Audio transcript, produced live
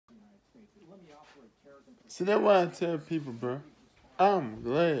See, that's why I tell people, bro. I'm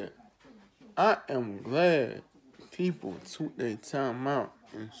glad. I am glad people took their time out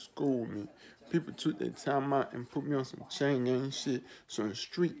and schooled me. People took their time out and put me on some chain gang shit, some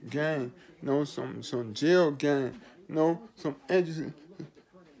street gang, some jail gang, some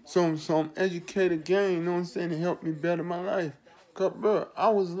educated gang, you know what I'm saying, to help me better my life. Cause bro, I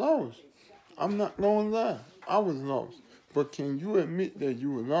was lost. I'm not gonna lie. I was lost. But can you admit that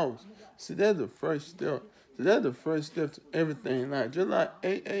you were lost? See, that's the first step. So that's the first step to everything. Like, just like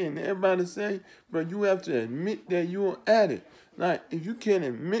AA and everybody say, bro, you have to admit that you're an addict. Like, if you can't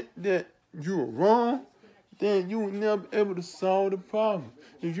admit that you were wrong, then you will never be able to solve the problem.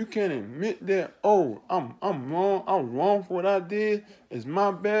 If you can't admit that, oh, I'm wrong for what I did, it's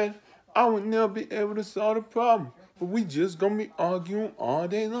my bad, I would never be able to solve the problem. But we just gonna be arguing all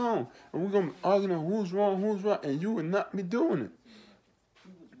day long. And we're gonna be arguing on who's wrong, who's right, and you will not be doing it.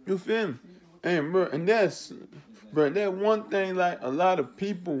 You feel me? And bro, that's one thing like a lot of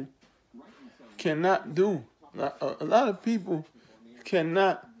people cannot do. Like a lot of people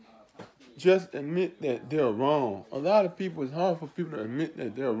cannot just admit that they're wrong. A lot of people, it's hard for people to admit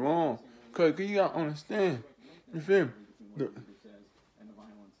that they're wrong. Cause you gotta understand, you feel me?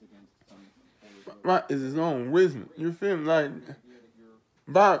 Right is his own wisdom. You feel me?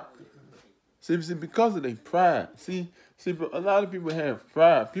 Like, see, because of their pride. See, but a lot of people have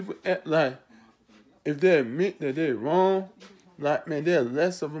pride. People act like if they admit that they're wrong, like, man, they're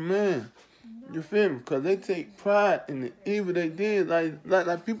less of a man. You feel me? Because they take pride in the evil they did.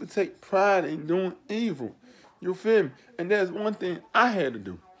 Like people take pride in doing evil. You feel me? And that's one thing I had to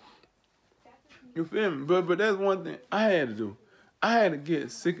do. You feel me? But that's one thing I had to do. I had to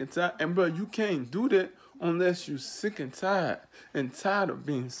get sick and tired. And, bro, you can't do that unless you're sick and tired of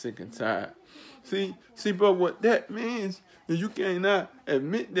being sick and tired. See, bro, what that means is you cannot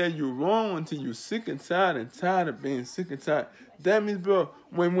admit that you're wrong until you're sick and tired of being sick and tired. That means, bro,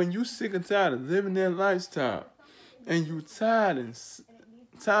 when you sick and tired of living that lifestyle, and you tired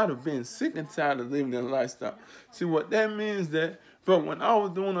of being sick and tired of living that lifestyle. See, what that means that, bro, when I was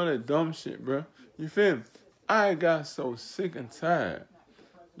doing all that dumb shit, bro, you feel me? I got so sick and tired,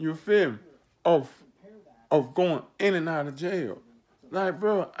 you feel me, of going in and out of jail. Like,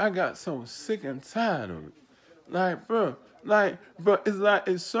 bro, I got so sick and tired of it. Like, bro,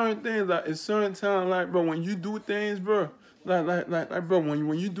 it's certain things, like, it's certain times, like, bro, when you do things, bro, like, bro,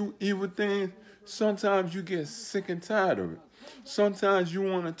 when you do evil things, sometimes you get sick and tired of it. Sometimes you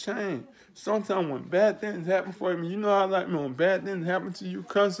want to change. Sometimes when bad things happen for you, you know how, like, when bad things happen to you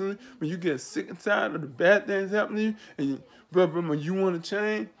constantly, when you get sick and tired of the bad things happening to you, bro, when you want to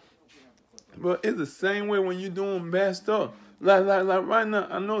change, bro, it's the same way when you're doing bad stuff. Like right now,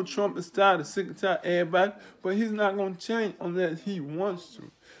 I know Trump is tired of sick and tired of everybody, but he's not going to change unless he wants to.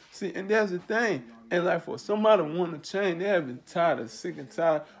 See, and that's the thing. And like for somebody to want to change, they have been tired of sick and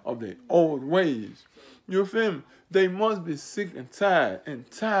tired of their old ways. You feel me? They must be sick and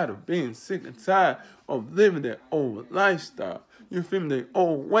tired of being sick and tired of living their old lifestyle. You feel me? Their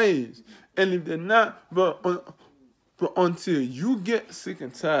old ways. And if they're not, but until you get sick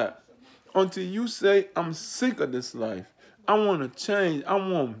and tired, until you say, I'm sick of this life, I want to change, I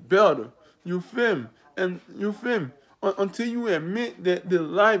want better, you feel me? And you feel me? Until you admit that the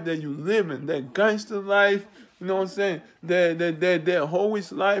life that you live in, that gangster life, you know what I'm saying, that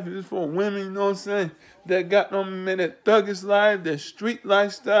hoish life is for women, you know what I'm saying, that got them in that thuggish life, that street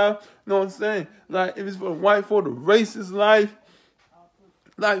lifestyle, you know what I'm saying, like if it's for the white folk, the racist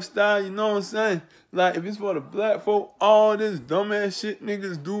lifestyle, you know what I'm saying? Like, if it's for the black folk, all this dumbass shit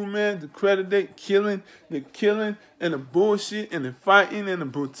niggas do, man, to credit the killing and the bullshit and the fighting and the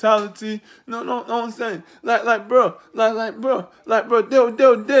brutality. No, what I'm saying? Like, bro,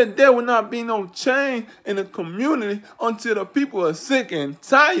 there will not be no change in the community until the people are sick and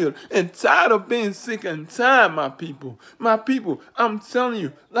tired of being sick and tired, my people. My people, I'm telling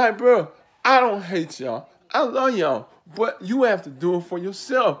you, like, bro, I don't hate y'all. I love y'all. But you have to do it for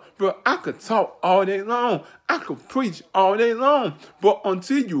yourself. Bro, I could talk all day long. I could preach all day long. But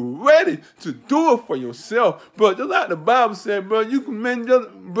until you're ready to do it for yourself, bro, just like the Bible said, bro, you can, man, just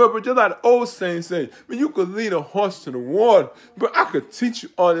like the old saints say, man, you could lead a horse to the water. But I could teach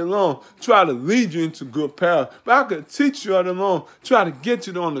you all day long, try to lead you into good path. But I could teach you all day long, try to get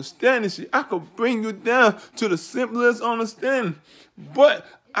you to understand this shit. I could bring you down to the simplest understanding. But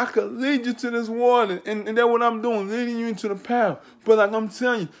I could lead you to this water, and that's what I'm doing, leading you into the path. But like I'm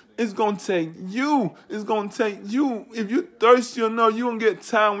telling you, it's gonna take you. It's gonna take you. If you thirsty or no, you gonna get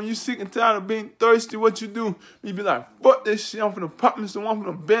tired. When you sick and tired of being thirsty, what you do? You be like, fuck this shit. I'm finna pop me some. I'm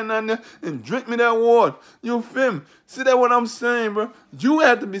finna bend down there and drink me that water. You feel me? See that what I'm saying, bro? You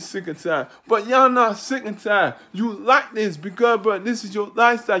have to be sick and tired. But y'all not sick and tired. You like this because, bro, this is your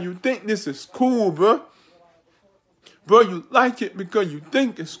lifestyle. You think this is cool, bro. Bro, you like it because you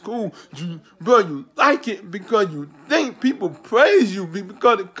think it's cool. You like it because you think people praise you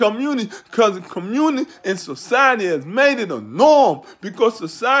because the community and society has made it a norm. Because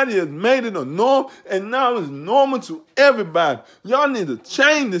society has made it a norm, and now it's normal to everybody. Y'all need to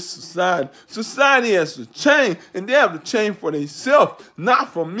change this society. Society has to change, and they have to change for themselves.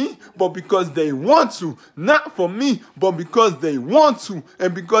 Not for me, but because they want to. Not for me, but because they want to,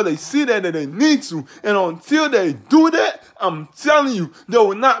 and because they see that they need to. And until they do that, I'm telling you, there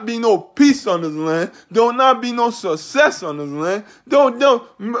will not be no peace on this land. There will not be no success on this land. Don't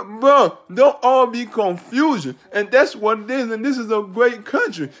all be confusion. And that's what it is. And this is a great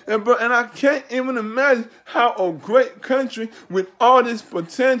country. And I can't even imagine how a great country with all this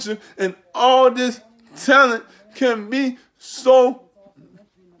potential and all this talent can be so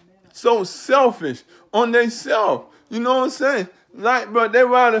selfish on themselves. You know what I'm saying? Like, bro, they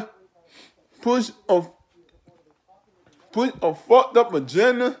rather push a fucked up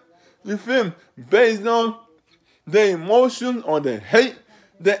agenda, you feel me, based on their emotions or their hate,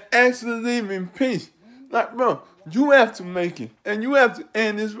 that actually live in peace. Like, bro, you have to make it, and you have to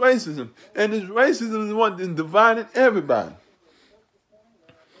end this racism. And this racism is what is dividing everybody.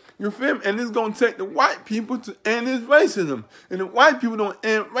 You feel me? And it's going to take the white people to end this racism. And if white people don't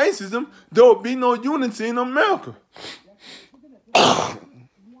end racism, there will be no unity in America.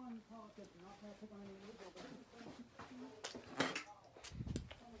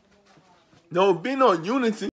 There will be no unity.